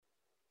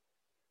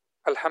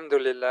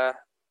Alhamdulillah,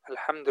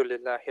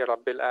 Alhamdulillahi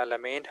Rabbil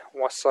Alameen,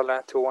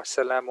 wassalatu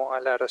wassalamu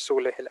ala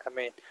rasulihil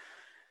ameen.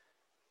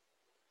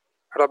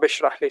 Rabbi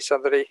shrah li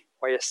sadri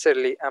wa yassir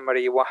li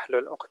amri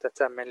wahlul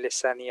uqdatan min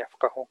lisani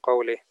yafqahu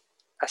qawli.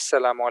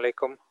 Assalamu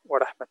alaikum wa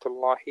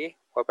rahmatullahi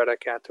wa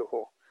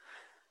barakatuhu.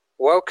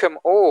 Welcome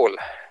all.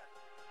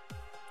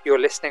 You're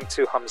listening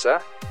to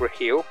Hamza,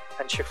 Raheel,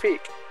 and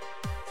Shafiq.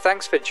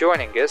 Thanks for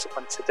joining us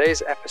on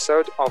today's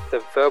episode of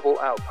The Verbal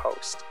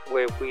Outpost,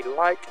 where we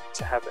like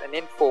to have an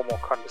informal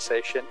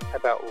conversation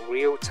about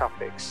real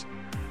topics.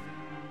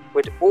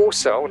 We'd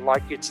also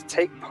like you to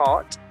take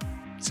part,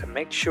 so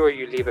make sure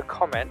you leave a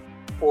comment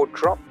or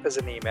drop us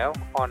an email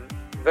on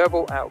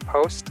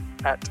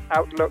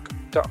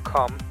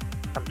verbaloutpost@outlook.com,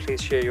 and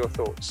please share your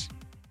thoughts.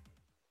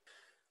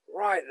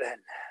 Right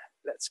then,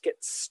 let's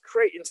get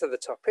straight into the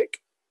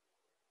topic.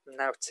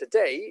 Now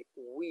today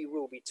we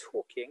will be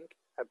talking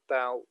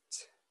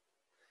about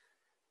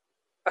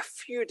a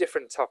few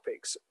different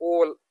topics,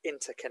 all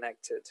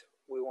interconnected.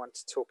 We want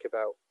to talk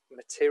about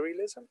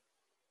materialism,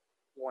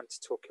 we want to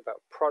talk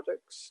about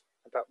products,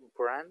 about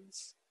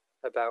brands,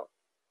 about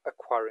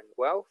acquiring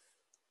wealth,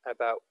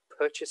 about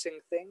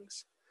purchasing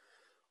things.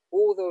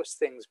 All those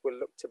things we'll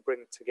look to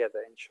bring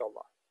together,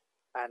 inshallah.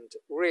 And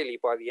really,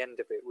 by the end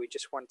of it, we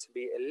just want to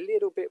be a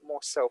little bit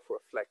more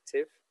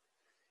self-reflective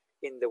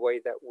in the way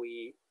that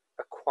we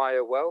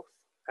acquire wealth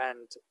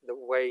and the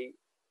way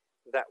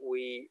that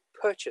we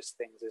purchase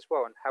things as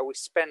well, and how we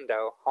spend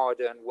our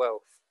hard-earned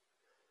wealth.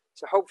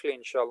 So hopefully,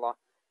 inshallah,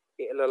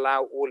 it'll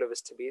allow all of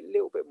us to be a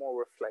little bit more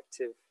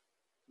reflective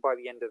by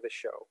the end of the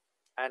show.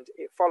 And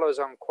it follows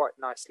on quite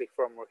nicely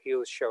from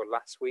Raheel's show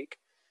last week,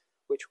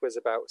 which was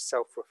about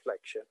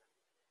self-reflection.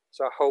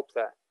 So I hope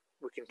that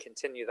we can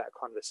continue that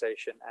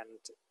conversation and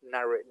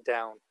narrow it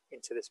down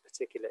into this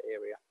particular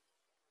area.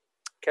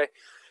 Okay,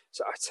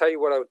 so I'll tell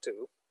you what I'll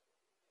do.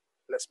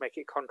 Let's make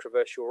it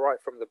controversial right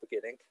from the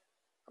beginning.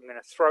 I'm going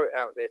to throw it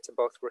out there to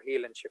both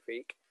Raheel and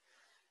Shafiq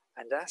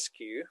and ask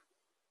you,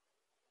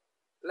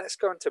 let's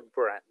go into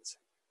brands.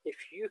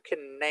 If you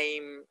can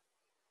name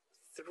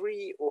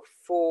 3 or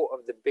 4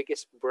 of the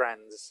biggest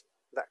brands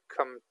that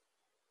come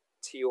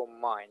to your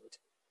mind,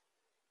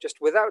 just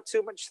without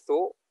too much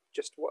thought,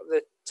 just what are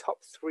the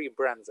top 3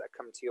 brands that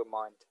come to your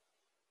mind?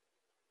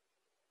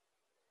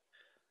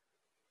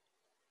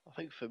 I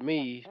think for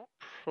me,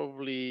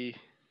 probably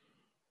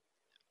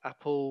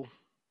Apple,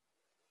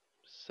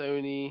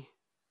 Sony.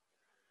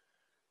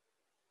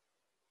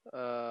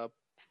 I'm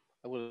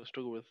going to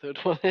struggle with the third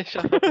one.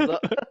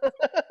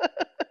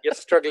 You're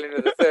struggling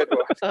with the third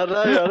one. I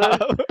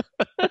know.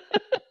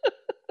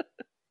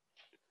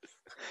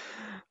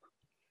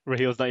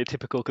 Raheel's not your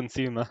typical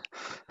consumer.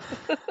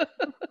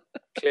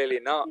 Clearly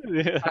not.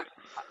 Yeah.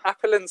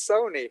 Apple and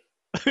Sony.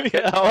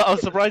 Yeah, I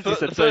was surprised you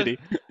said Sony.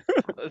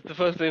 The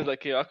first thing's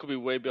like, I could be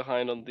way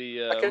behind on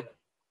the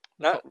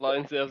top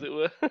lines, as it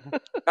were.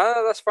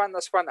 No, that's fine.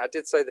 That's fine. I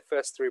did say the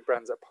first 3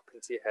 brands that pop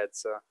into your head,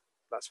 so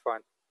that's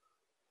fine.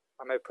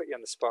 I may put you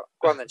on the spot.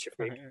 Go on then,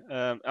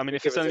 Shafiq. I mean,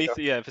 if it's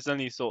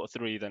only sort of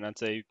 3, then I'd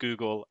say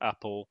Google,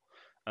 Apple,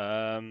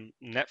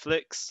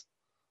 Netflix.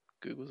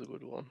 Google's a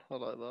good one. I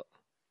like that.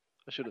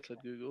 I should have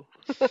said Google.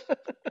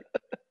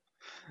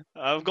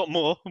 I've got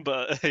more,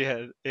 but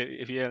yeah,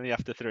 if you only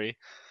have to 3.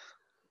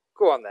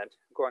 Go on then.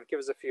 Go on. Give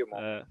us a few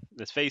more.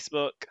 There's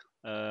Facebook,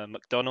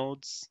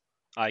 McDonald's,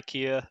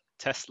 IKEA,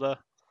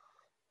 Tesla.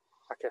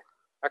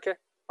 Okay.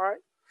 All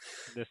right.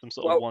 There's some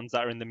sort of ones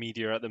that are in the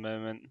media at the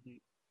moment.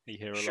 You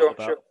hear a lot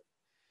about. Sure.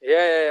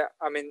 Yeah.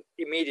 I mean,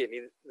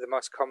 immediately, the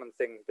most common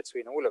thing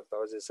between all of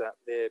those is that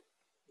they're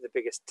the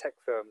biggest tech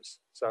firms.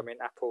 So, I mean,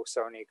 Apple,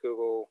 Sony,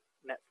 Google,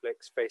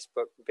 Netflix,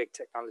 Facebook, big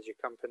technology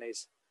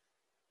companies.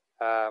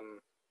 And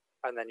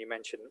then you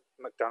mentioned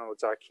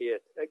McDonald's, IKEA,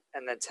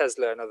 and then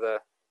Tesla,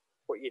 another,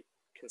 what you'd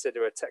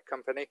consider a tech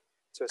company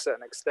to a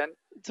certain extent.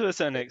 To a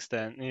certain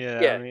extent,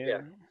 yeah.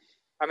 Yeah.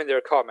 I mean, they're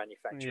a car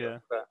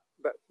manufacturer,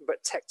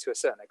 but tech to a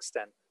certain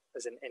extent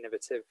as an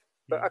innovative.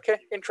 But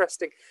okay,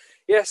 interesting.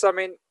 Yes, I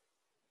mean,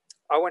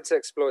 I want to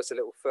explore this a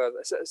little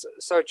further.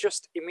 So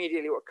just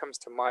immediately what comes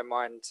to my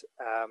mind,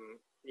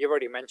 you've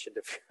already mentioned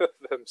a few of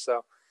them.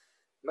 So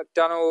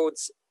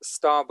McDonald's,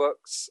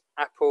 Starbucks,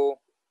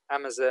 Apple,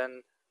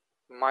 Amazon,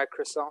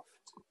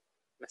 Microsoft,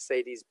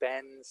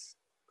 Mercedes-Benz,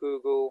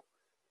 Google.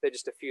 They're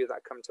just a few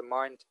that come to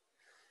mind.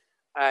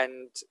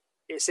 And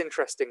it's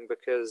interesting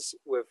because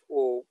we've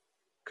all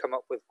come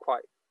up with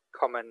quite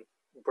common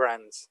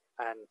brands,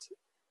 and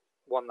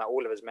one that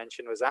all of us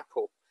mentioned was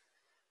Apple.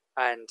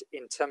 And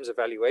in terms of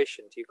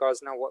valuation, do you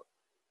guys know what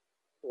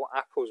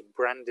Apple's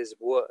brand is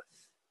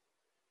worth?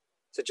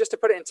 So just to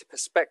put it into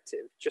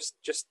perspective, just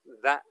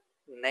that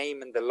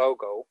name and the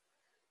logo,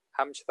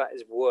 how much that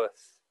is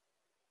worth?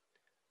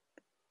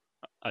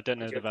 I don't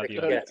know the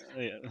value.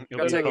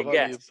 You'll take a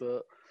guess.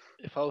 But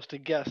if I was to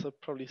guess,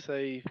 I'd probably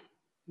say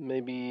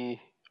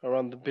maybe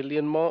around the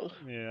billion mark.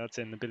 Yeah, I'd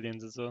say in the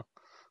billions as well.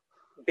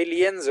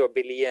 Billions or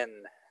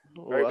billion?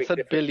 Well, I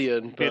said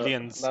billion.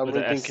 Billions I'm with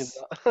an thinking S.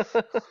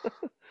 that.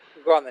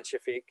 Go on then,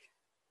 Shafiq.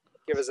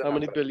 Give us a How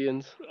number. many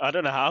billions? I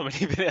don't know how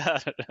many.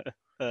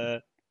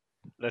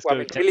 Let's Well, I go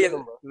mean, 10.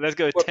 billion. Let's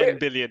go Well, 10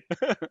 billion.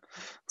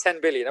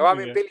 10 billion. Oh, I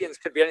mean, Yeah. billions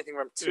could be anything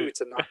from 2 Yeah.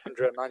 to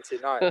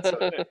 999. So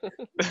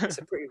it's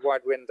a pretty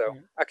wide window.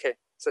 Okay,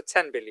 so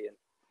 10 billion.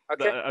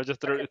 Okay. I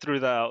just threw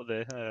that out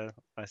there.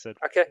 I said.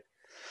 Okay.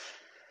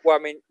 Well, I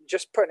mean,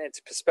 just putting it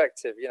into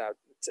perspective,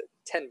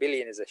 10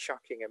 billion is a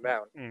shocking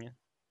amount.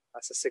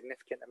 That's a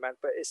significant amount,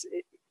 but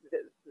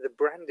the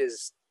brand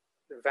is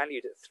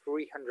valued at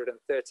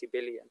 330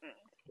 billion.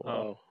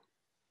 Wow.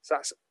 So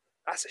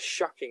that's a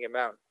shocking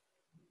amount,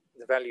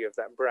 the value of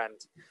that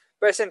brand.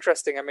 But it's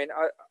interesting. I mean,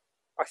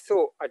 I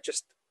thought I'd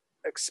just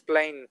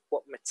explain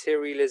what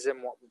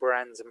materialism, what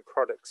brands and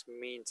products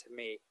mean to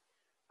me.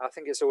 I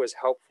think it's always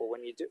helpful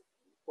when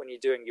you're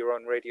doing your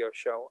own radio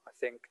show. I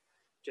think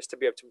just to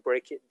be able to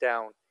break it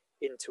down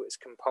into its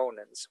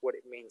components, what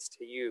it means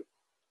to you,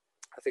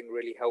 I think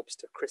really helps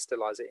to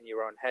crystallize it in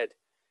your own head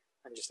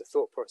and just the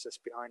thought process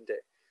behind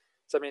it.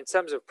 So, I mean, in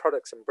terms of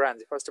products and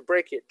brands, if I was to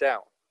break it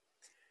down,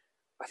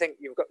 I think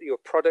you've got your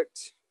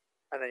product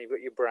and then you've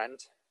got your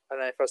brand.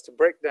 And then if I was to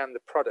break down the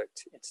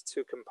product into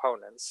two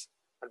components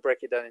and break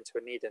it down into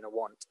a need and a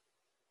want.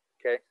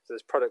 Okay, so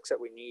there's products that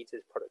we need,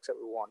 there's products that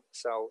we want.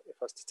 So if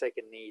I was to take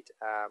a need,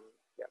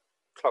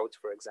 clothes,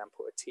 for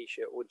example, a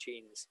t-shirt or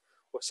jeans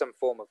or some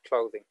form of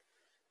clothing,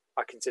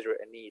 I consider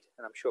it a need,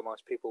 and I'm sure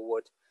most people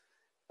would.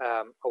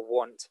 A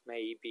want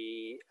may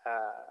be,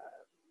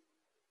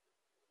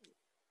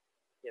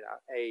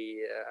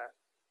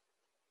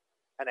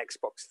 an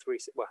Xbox 3,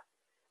 well,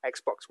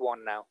 Xbox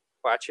One now.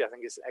 Well, actually, I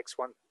think it's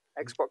X1,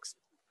 Xbox.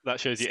 That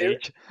shows your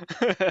age.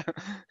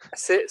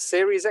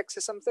 Series X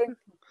or something.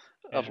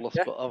 I've lost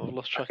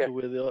track of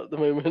where they are at the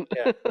moment.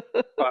 Yeah,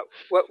 but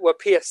well,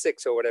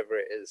 PS6 or whatever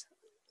it is.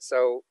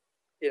 So,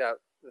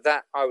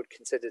 that I would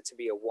consider to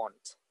be a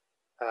want,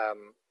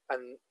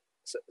 and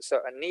so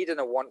a need and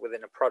a want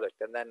within a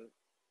product, and then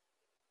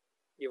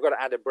you've got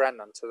to add a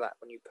brand onto that.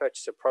 When you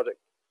purchase a product,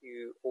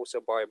 you also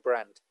buy a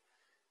brand.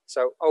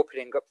 So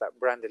opening up that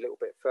brand a little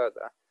bit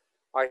further,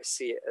 I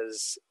see it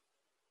as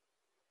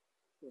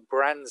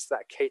brands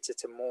that cater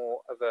to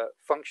more of a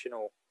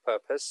functional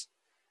purpose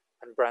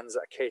and brands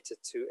that cater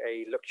to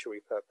a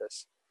luxury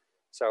purpose.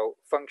 So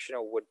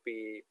functional would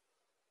be,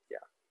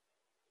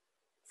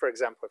 for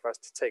example, if I was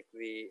to take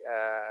the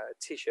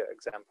t-shirt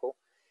example,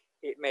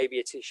 it may be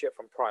a t-shirt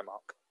from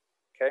Primark.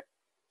 Okay,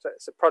 so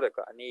it's a product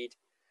that I need.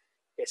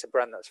 It's a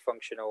brand that's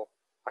functional.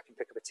 I can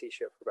pick up a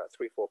t-shirt for about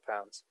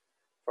 £3-4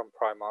 from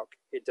Primark.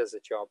 It does the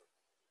job.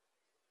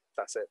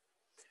 That's it.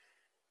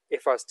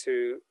 If I was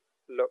to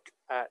look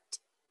at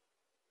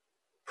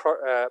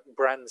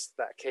brands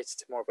that cater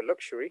to more of a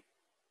luxury,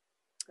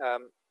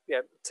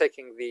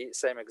 taking the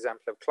same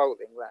example of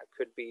clothing, that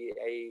could be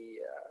a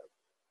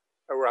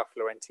Ralph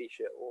Lauren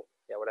t-shirt or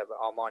whatever,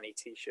 Armani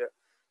t-shirt,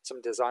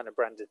 some designer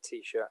branded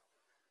t-shirt.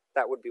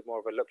 That would be more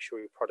of a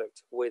luxury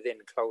product within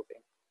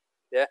clothing.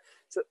 Yeah,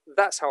 so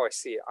that's how I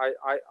see it.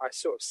 I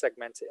sort of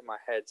segment it in my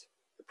head,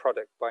 the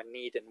product by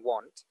need and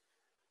want,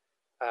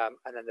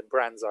 and then the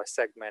brands I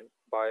segment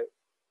by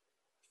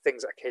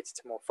things that cater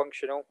to more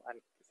functional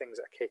and things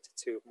that cater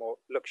to more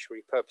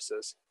luxury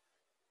purposes.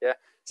 Yeah,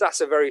 so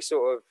that's a very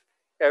sort of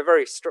a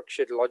very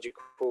structured,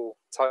 logical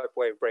type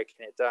way of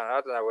breaking it down.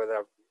 I don't know whether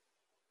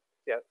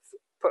I've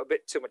put a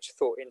bit too much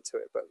thought into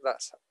it, but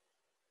that's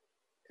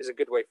is a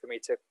good way for me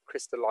to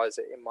crystallize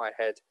it in my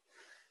head.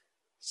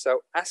 So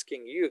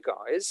asking you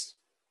guys,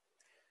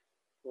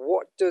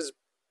 what does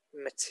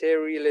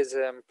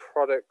materialism,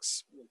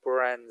 products,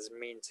 brands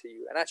mean to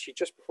you? And actually,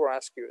 just before I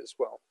ask you as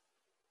well,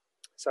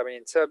 so I mean,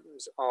 in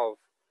terms of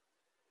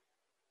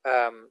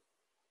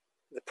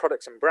the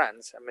products and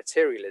brands and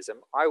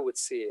materialism, I would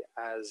see it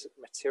as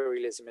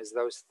materialism is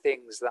those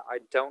things that I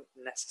don't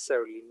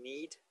necessarily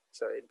need.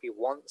 So it'd be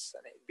wants,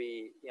 and it'd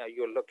be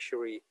your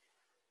luxury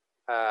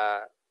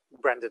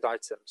branded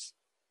items.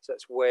 So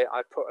it's where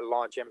I put a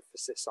large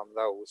emphasis on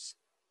those,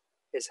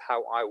 is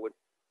how I would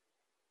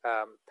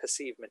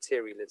perceive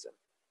materialism.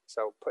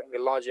 So putting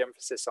a large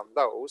emphasis on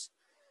those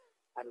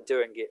and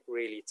doing it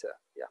really to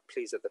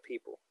please other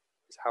people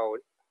is how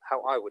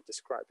I would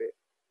describe it.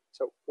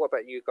 So what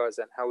about you guys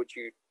then?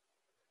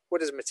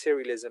 What does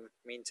materialism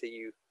mean to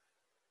you?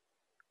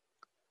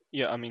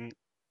 Yeah, I mean,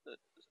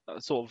 I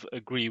sort of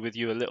agree with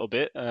you a little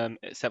bit,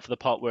 except for the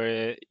part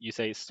where you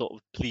say it's sort of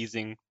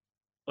pleasing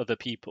other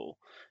people.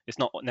 It's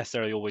not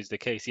necessarily always the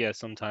case. Yeah,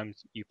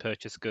 sometimes you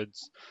purchase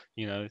goods,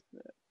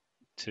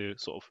 to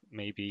sort of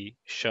maybe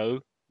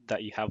show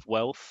that you have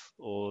wealth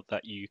or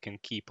that you can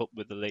keep up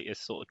with the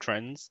latest sort of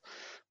trends,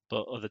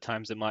 but other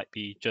times it might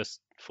be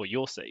just for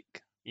your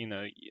sake.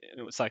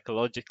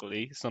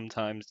 Psychologically,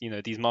 sometimes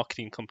these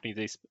marketing companies,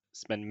 they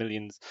spend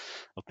millions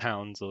of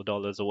pounds or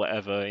dollars or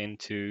whatever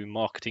into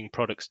marketing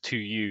products to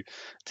you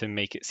to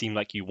make it seem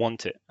like you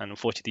want it, and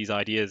unfortunately these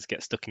ideas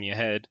get stuck in your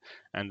head,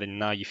 and then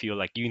now you feel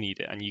like you need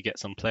it and you get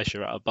some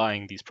pleasure out of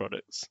buying these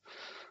products.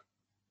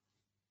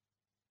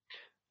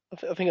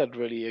 I think I'd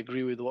really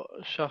agree with what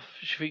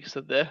Shafiq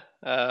said there.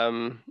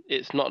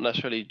 It's not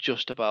necessarily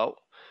just about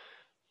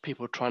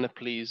people trying to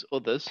please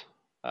others.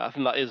 I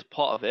think that is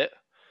part of it,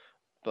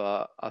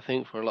 but I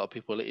think for a lot of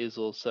people it is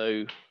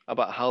also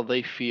about how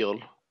they feel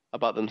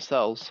about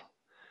themselves,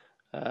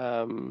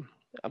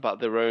 about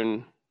their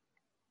own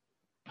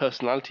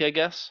personality, I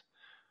guess.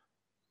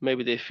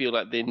 Maybe they feel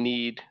like they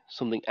need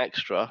something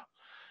extra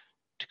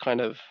to kind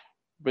of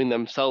bring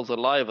themselves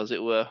alive, as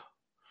it were.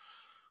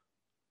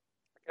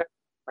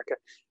 Okay.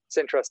 It's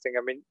interesting.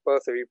 I mean,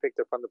 both of you picked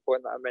up on the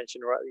point that I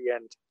mentioned right at the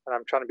end, and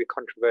I'm trying to be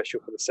controversial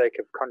for the sake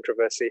of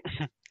controversy.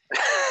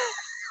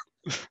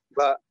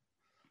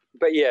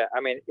 but yeah,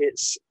 I mean,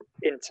 it's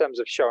in terms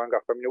of showing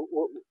off. I mean,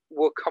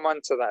 we'll come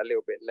on to that a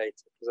little bit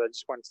later, because I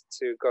just wanted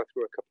to go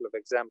through a couple of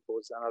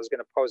examples, and I was going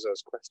to pose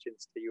those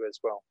questions to you as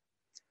well.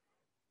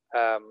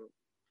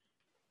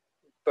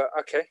 But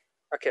okay.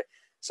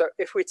 So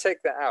if we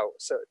take that out,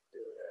 so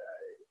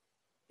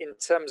in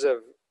terms of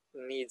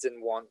needs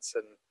and wants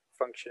and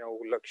functional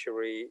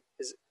luxury,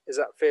 is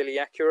that fairly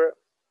accurate?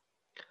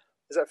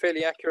 Is that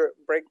fairly accurate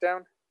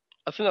breakdown?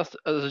 I think that's,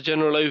 as a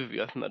general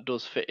overview, I think that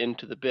does fit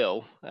into the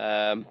bill.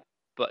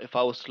 But if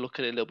I was to look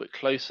at it a little bit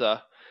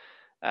closer,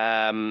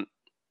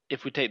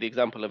 if we take the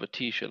example of a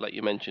t-shirt like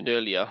you mentioned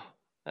earlier,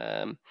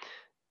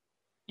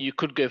 you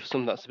could go for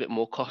something that's a bit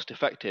more cost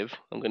effective,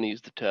 I'm going to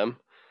use the term.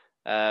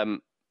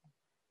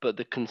 But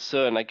the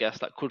concern, I guess,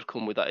 that could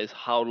come with that is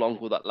how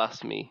long will that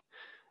last me?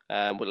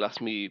 Will it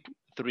last me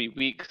 3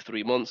 weeks,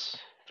 3 months,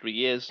 3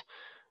 years?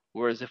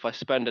 Whereas if I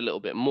spend a little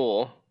bit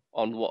more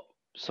on what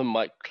some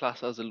might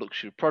class as a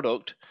luxury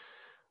product,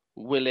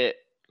 will it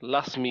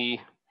last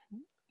me,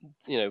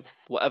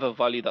 whatever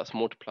value that's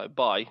multiplied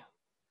by?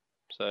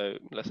 So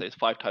let's say it's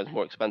 5 times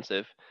more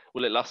expensive.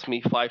 Will it last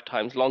me 5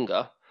 times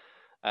longer?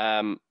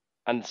 And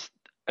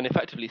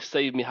effectively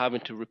save me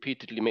having to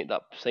repeatedly make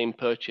that same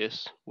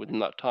purchase within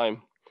that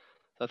time.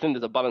 So I think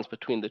there's a balance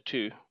between the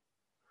two.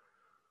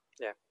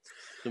 Yeah.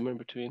 Somewhere in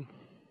between.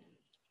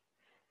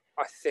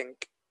 I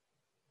think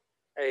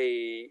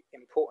a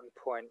important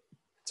point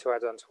to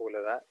add on to all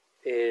of that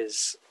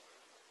is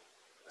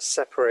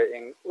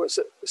separating.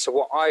 So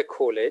what I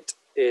call it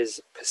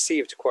is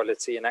perceived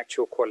quality and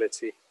actual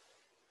quality.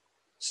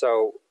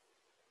 So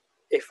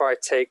if I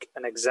take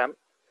an example,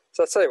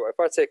 so I'll tell you what, if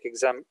I take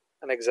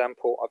an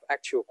example of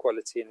actual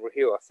quality in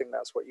Raheel, I think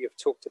that's what you've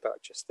talked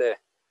about just there.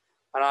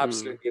 And I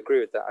absolutely agree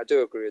with that. I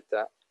do agree with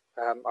that.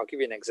 I'll give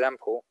you an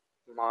example.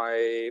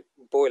 My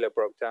boiler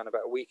broke down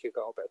about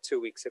 2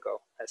 weeks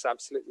ago. It's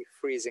absolutely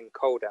freezing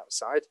cold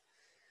outside.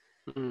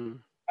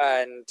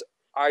 And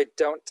I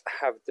don't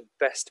have the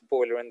best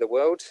boiler in the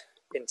world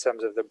in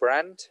terms of the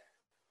brand.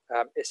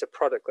 It's a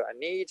product that I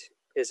need.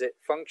 Is it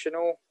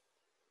functional?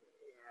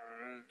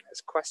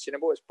 It's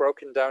questionable. It's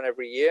broken down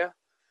every year.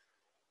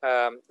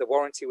 The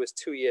warranty was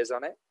 2 years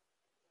on it.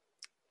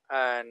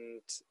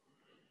 And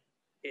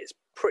it's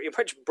pretty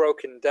much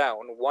broken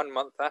down 1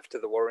 month after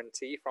the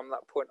warranty from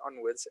that point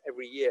onwards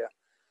every year.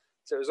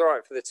 So it was all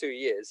right for the 2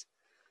 years.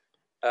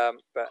 But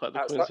quite the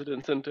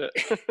coincidence, isn't it?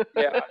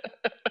 Yeah,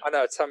 I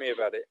know. Tell me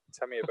about it.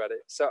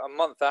 So a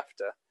month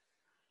after,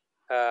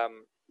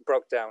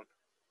 broke down,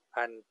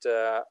 and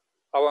I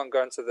won't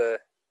go into the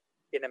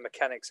inner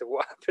mechanics of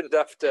what happened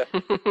after.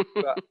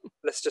 But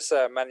let's just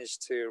say I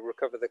managed to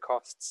recover the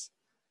costs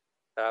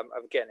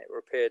of getting it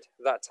repaired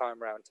that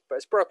time round. But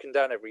it's broken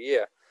down every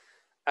year.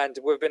 And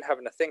we've been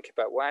having to think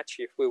about, well,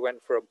 actually, if we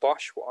went for a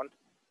Bosch one,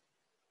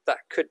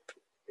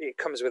 it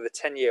comes with a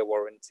 10-year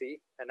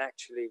warranty, and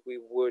actually we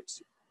would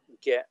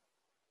get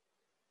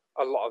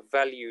a lot of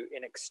value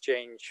in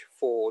exchange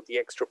for the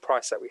extra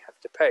price that we have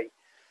to pay.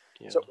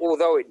 Yeah. So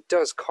although it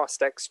does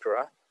cost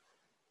extra,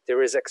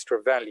 there is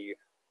extra value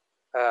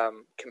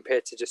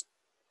compared to just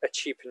a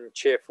cheap and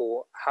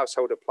cheerful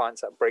household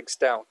appliance that breaks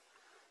down.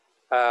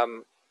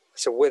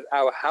 So with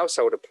our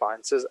household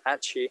appliances,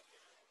 actually,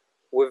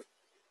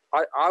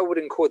 I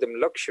wouldn't call them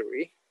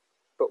luxury,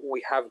 but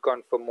we have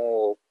gone for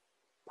more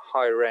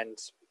higher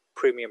end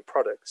premium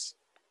products,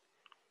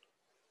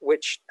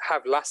 which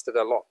have lasted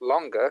a lot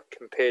longer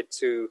compared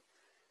to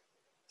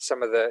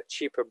some of the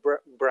cheaper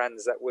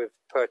brands that we've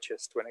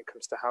purchased when it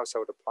comes to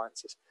household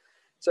appliances.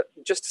 So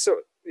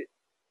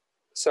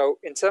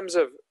in terms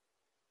of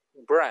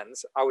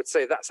brands, I would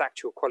say that's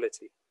actual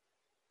quality,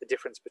 the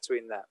difference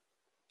between that.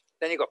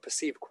 Then you've got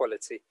perceived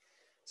quality.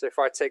 So if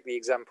we take the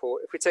example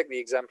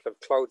of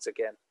clothes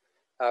again,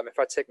 if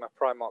I take my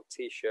Primark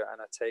t-shirt and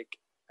I take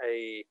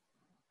a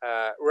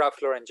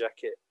Ralph Lauren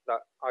jacket that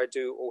I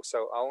do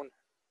also own,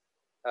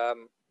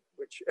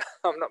 which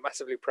I'm not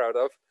massively proud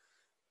of,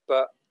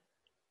 but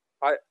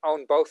I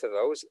own both of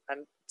those,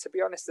 and to be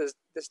honest,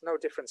 there's no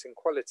difference in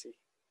quality.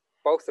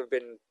 Both have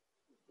been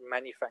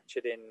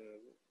manufactured in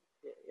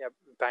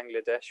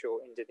Bangladesh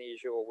or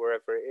Indonesia or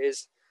wherever it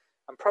is,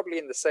 and probably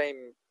in the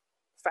same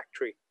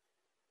factory.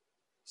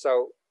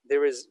 So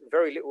there is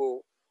very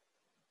little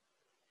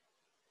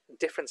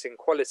difference in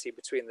quality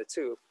between the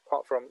two,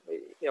 apart from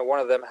one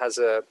of them has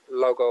a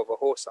logo of a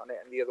horse on it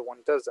and the other one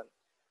doesn't.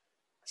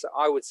 So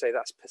I would say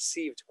that's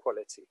perceived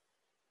quality.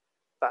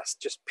 That's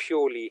just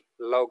purely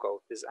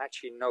logo. There's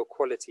actually no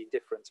quality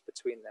difference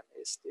between them.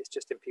 It's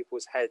just in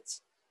people's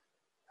heads.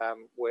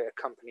 where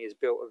a company has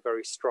built a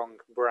very strong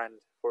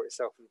brand for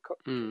itself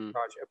and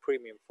charge a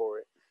premium for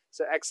it.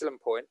 So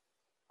excellent point.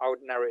 I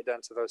would narrow it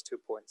down to those 2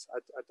 points.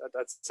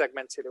 I'd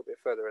segment it a little bit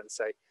further and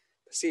say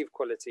perceived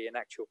quality and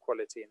actual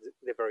quality, and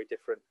they're very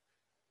different.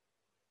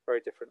 Very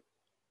different.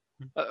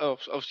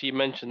 Obviously, you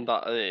mentioned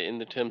that in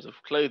the terms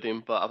of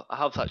clothing, but I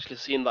have actually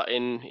seen that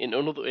in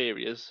other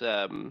areas.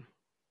 I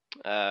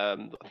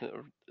think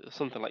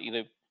something like,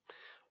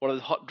 one of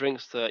the hot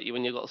drinks that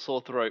when you've got a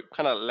sore throat,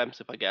 kind of like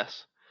Lemsip, I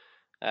guess.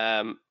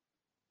 There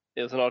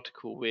was an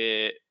article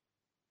where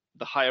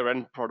the higher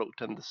end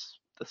product and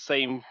the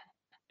same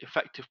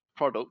effective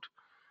product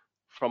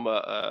from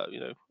a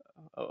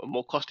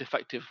more cost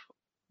effective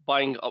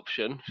buying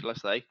option, shall I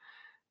say,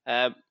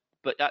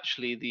 but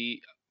actually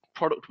the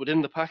product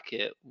within the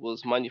packet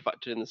was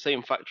manufactured in the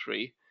same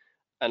factory,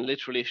 and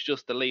literally it's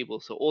just the label,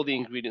 so all the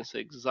ingredients are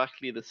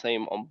exactly the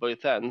same on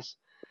both ends,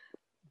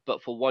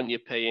 but for one you're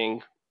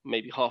paying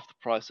maybe half the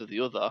price of the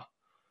other.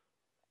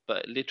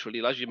 But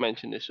literally, as you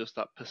mentioned, it's just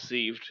that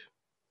perceived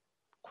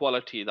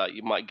quality that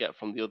you might get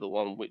from the other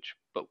one,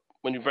 but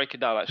when you break it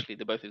down, actually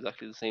they're both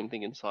exactly the same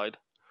thing inside.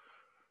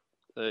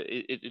 So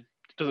it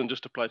doesn't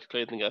just apply to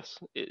clothing, I guess.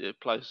 It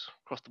applies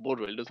across the board,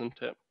 really,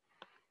 doesn't it?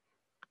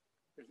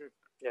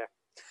 Yeah.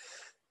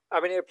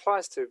 I mean, it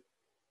applies to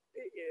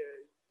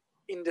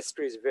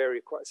industries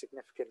vary quite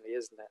significantly,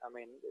 isn't it? I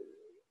mean,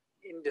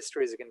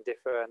 industries are going to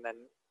differ, and then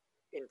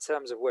in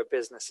terms of where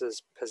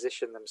businesses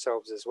position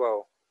themselves as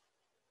well,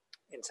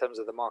 in terms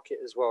of the market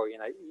as well,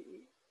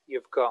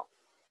 you've got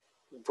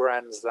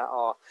brands that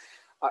are,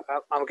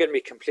 I'm going to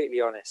be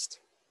completely honest.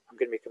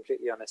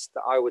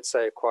 That I would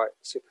say are quite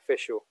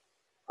superficial,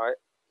 right?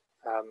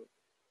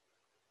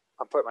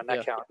 I'm putting my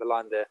neck out on the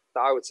line there.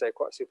 That I would say are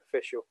quite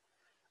superficial.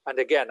 And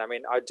again, I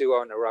mean, I do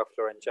own a Ralph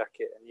Lauren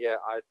jacket, and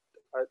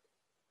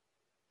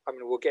I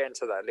mean, we'll get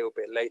into that a little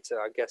bit later.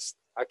 I guess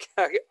I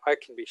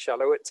can be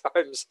shallow at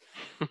times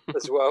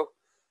as well.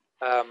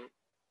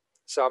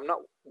 So I'm not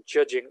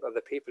judging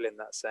other people in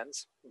that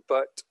sense,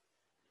 but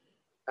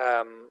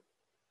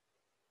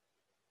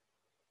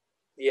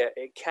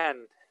it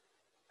can.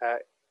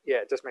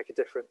 It does make a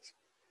difference.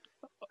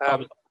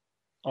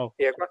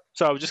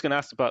 So I was just going to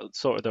ask about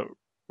sort of the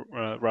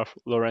Ralph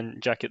Lauren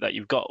jacket that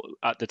you've got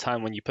at the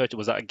time when you purchased.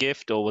 Was that a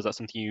gift, or was that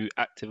something you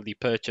actively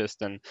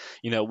purchased? And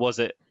was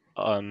it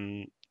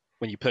when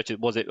you purchased,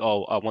 was it,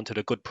 I wanted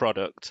a good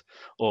product,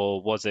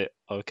 or was it,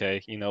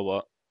 okay, you know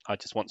what, I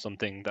just want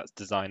something that's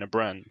designer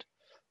brand?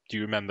 Do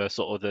you remember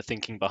sort of the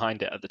thinking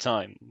behind it at the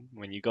time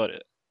when you got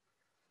it?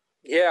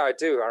 Yeah, I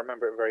do. I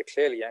remember it very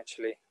clearly,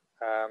 actually.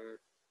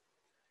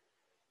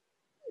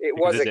 It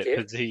was a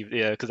gift. Perceived,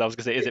 because I was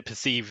going to say, is it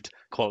perceived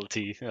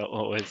quality,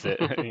 or is it,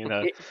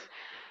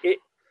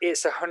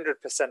 It's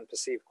 100%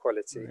 perceived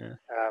quality. Yeah.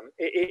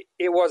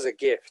 It was a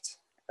gift.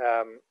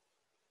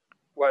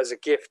 Was a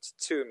gift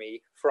to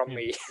me from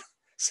me.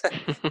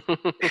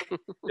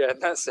 Yeah, in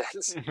that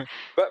sense.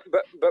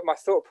 But my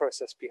thought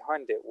process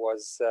behind it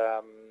was,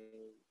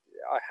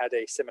 I had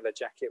a similar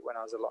jacket when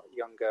I was a lot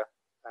younger,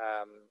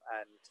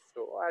 and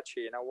thought, well,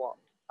 actually, you know what?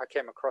 I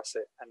came across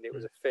it, and it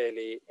was a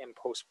fairly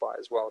impulse buy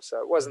as well.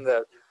 So it wasn't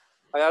that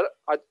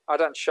I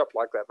don't shop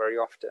like that very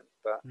often,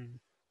 but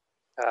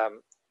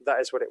that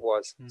is what it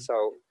was.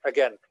 So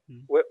again,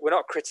 we're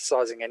not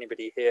criticizing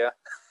anybody here,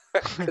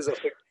 because I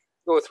think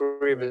all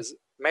three of us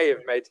may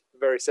have made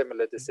very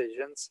similar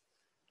decisions.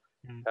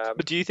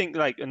 But do you think,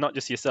 like, not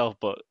just yourself,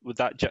 but with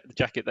that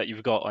jacket that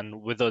you've got,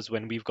 and with us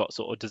when we've got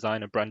sort of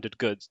designer branded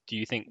goods, do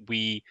you think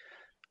we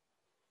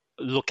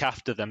look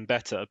after them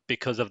better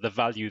because of the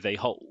value they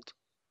hold?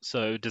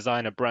 So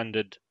designer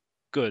branded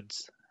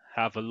goods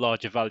have a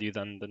larger value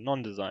than the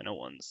non-designer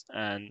ones,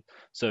 and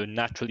so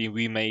naturally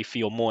we may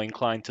feel more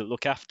inclined to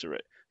look after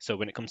it. So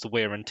when it comes to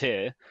wear and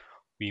tear,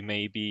 we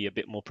may be a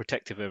bit more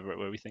protective over it,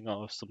 where we think,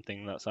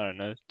 something that's, I don't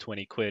know,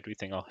 20 quid, we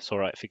think, it's all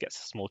right if it gets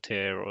a small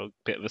tear or a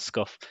bit of a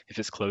scuff if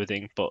it's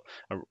clothing. But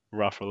a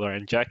Ralph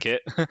Lauren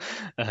jacket,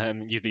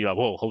 you'd be like,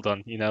 whoa, hold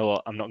on, you know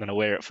what, I'm not going to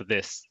wear it for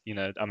this,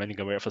 I'm only going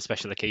to wear it for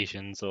special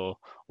occasions or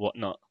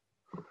whatnot.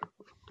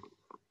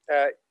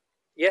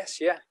 Yes,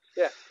 yeah.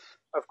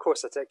 Of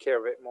course, I take care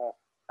of it more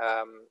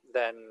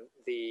than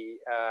the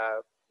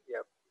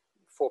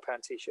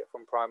 £4 t-shirt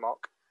from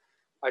Primark.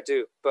 I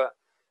do, but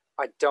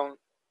I don't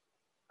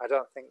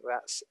think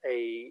that's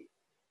a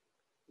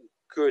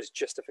good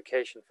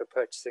justification for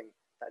purchasing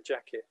that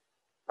jacket.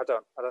 I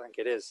don't think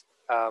it is.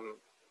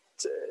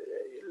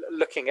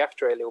 Looking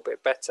after it a little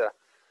bit better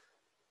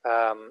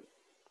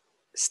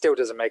still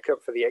doesn't make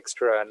up for the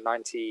extra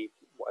 90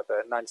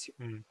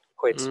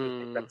 quid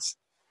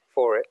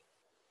for it.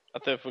 I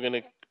think if we're going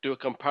to do a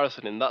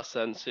comparison in that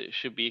sense, it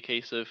should be a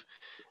case of,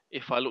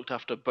 if I looked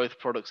after both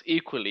products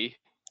equally,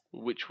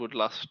 which would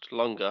last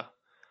longer,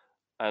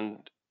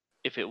 and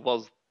if it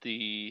was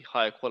the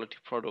higher quality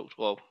product,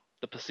 well,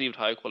 the perceived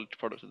higher quality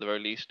product at the very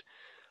least,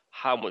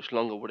 how much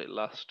longer would it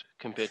last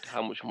compared to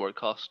how much more it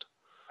cost?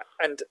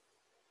 And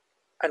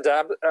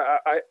I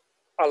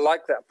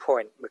like that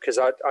point, because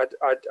I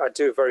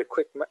do a very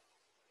quick,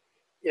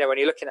 when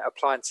you're looking at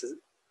appliances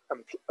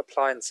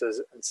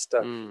appliances and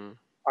stuff,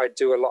 I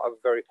do a lot of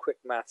very quick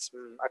maths.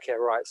 Okay,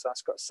 right. So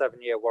that's got a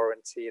 7-year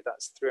warranty.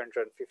 That's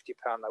 £350.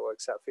 That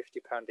works out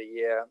 £50 a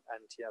year.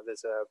 And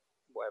there's a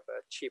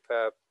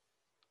cheaper,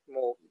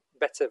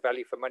 better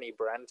value for money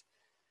brand.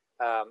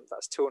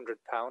 That's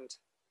 £200,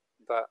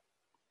 but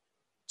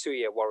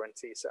 2-year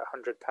warranty, so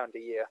 £100 a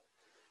year.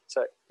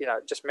 So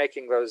just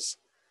making those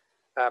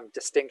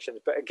distinctions.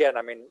 But again,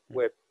 I mean,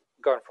 we're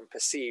going from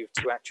perceived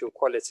to actual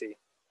quality.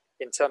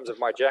 In terms of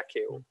my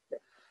jacket,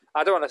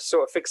 I don't want to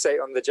sort of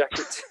fixate on the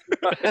jacket too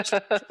much.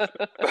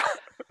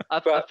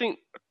 I think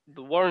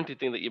the warranty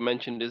thing that you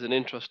mentioned is an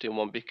interesting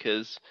one,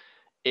 because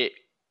it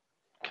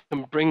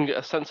can bring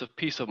a sense of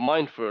peace of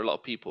mind for a lot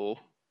of people,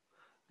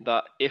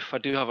 that if I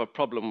do have a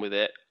problem with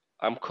it,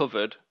 I'm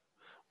covered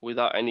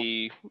without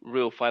any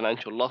real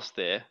financial loss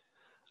there.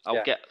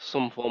 I'll get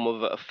some form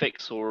of a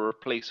fix or a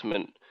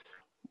replacement,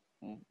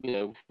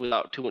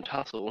 without too much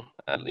hassle.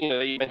 And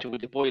you mentioned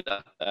with the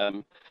boiler,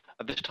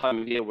 at this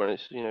time of year when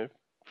it's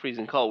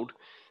freezing cold,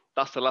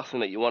 that's the last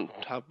thing that you want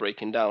to have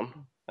breaking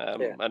down.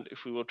 And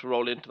if we were to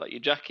roll into that,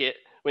 your jacket,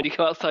 when you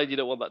go outside, you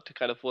don't want that to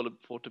kind of fall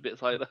to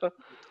bits either.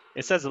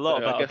 It says a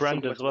lot about a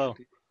brand as well.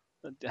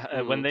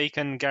 When they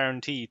can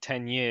guarantee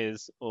 10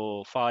 years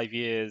or 5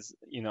 years,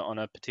 on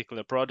a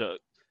particular product,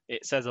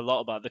 it says a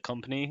lot about the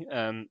company.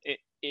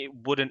 It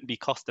wouldn't be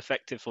cost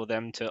effective for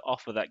them to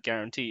offer that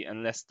guarantee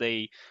unless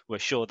they were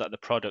sure that the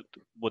product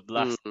would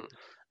last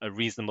a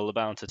reasonable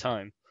amount of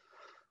time.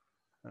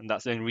 And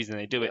that's the only reason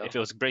they do it. If it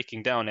was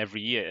breaking down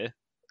every year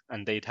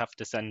and they'd have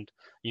to send,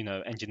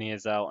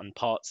 engineers out and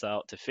parts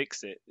out to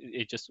fix it,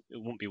 it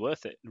won't be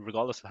worth it,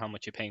 regardless of how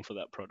much you're paying for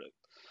that product.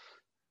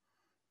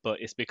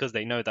 But it's because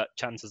they know that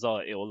chances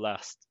are it will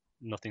last.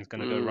 Nothing's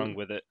going to go wrong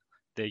with it.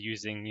 They're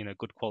using,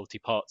 good quality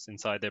parts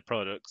inside their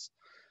products,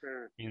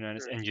 and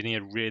it's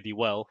engineered really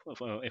well.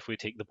 If we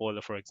take the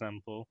boiler, for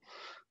example,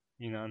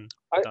 and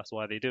that's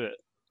why they do it.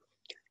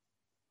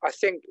 I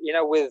think,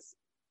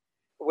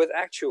 with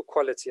actual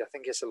quality, I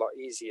think it's a lot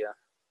easier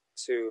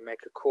to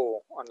make a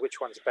call on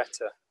which one's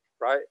better,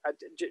 right?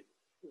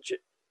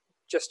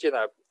 Just,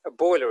 a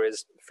boiler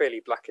is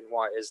fairly black and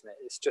white, isn't it?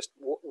 It's just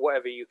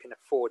whatever you can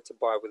afford to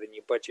buy within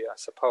your budget, I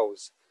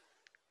suppose.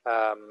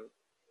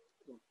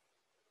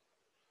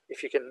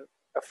 If you can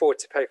afford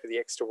to pay for the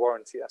extra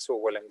warranty, that's all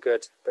well and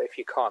good. But if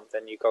you can't,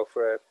 then you go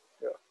for a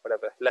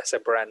lesser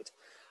brand.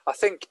 I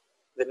think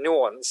the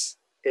nuance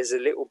is a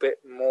little bit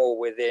more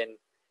within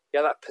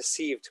that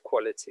perceived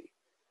quality.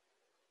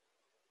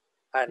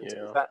 And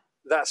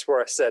that's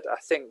where I said, I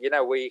think,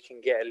 where you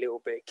can get a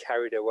little bit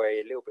carried away,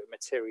 a little bit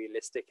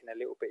materialistic and a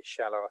little bit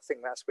shallow. I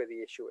think that's where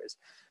the issue is.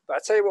 But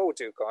I'll tell you what we'll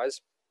do,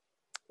 guys.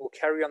 We'll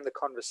carry on the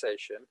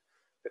conversation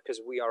because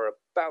we are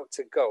about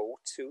to go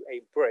to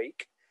a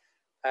break.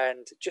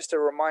 And just to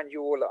remind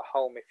you all at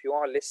home, if you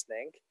are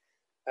listening,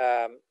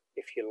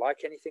 if you like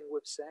anything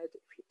we've said,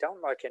 if you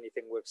don't like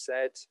anything we've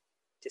said,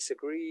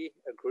 disagree,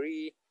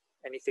 agree,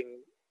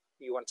 anything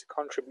you want to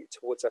contribute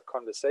towards our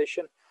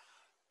conversation,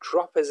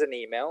 drop us an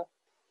email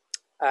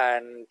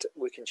and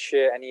we can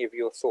share any of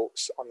your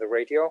thoughts on the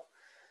radio.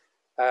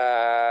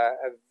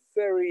 A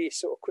very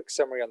sort of quick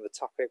summary on the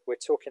topic. We're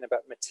talking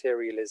about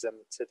materialism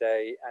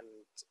today and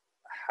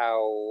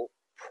how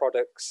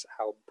products,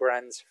 how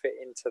brands fit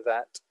into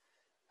that.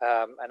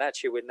 And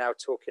actually, we're now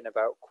talking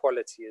about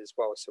quality as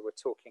well. So we're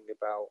talking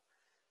about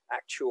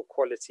actual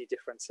quality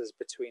differences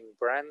between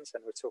brands,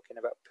 and we're talking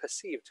about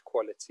perceived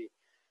quality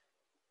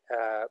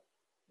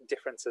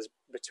differences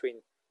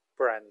between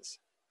brands.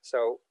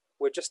 So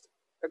we're just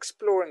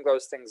exploring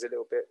those things a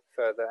little bit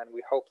further, and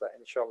we hope that,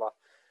 inshallah,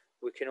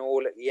 we can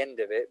all, at the end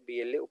of it,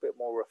 be a little bit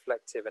more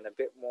reflective and a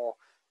bit more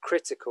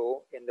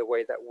critical in the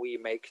way that we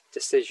make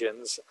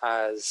decisions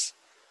as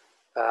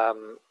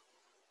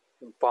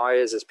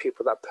buyers, as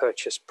people that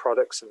purchase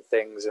products and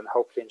things, and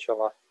hopefully,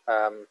 inshallah,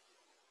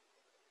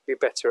 be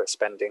better at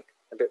spending,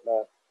 a bit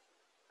more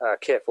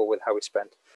careful with how we spend.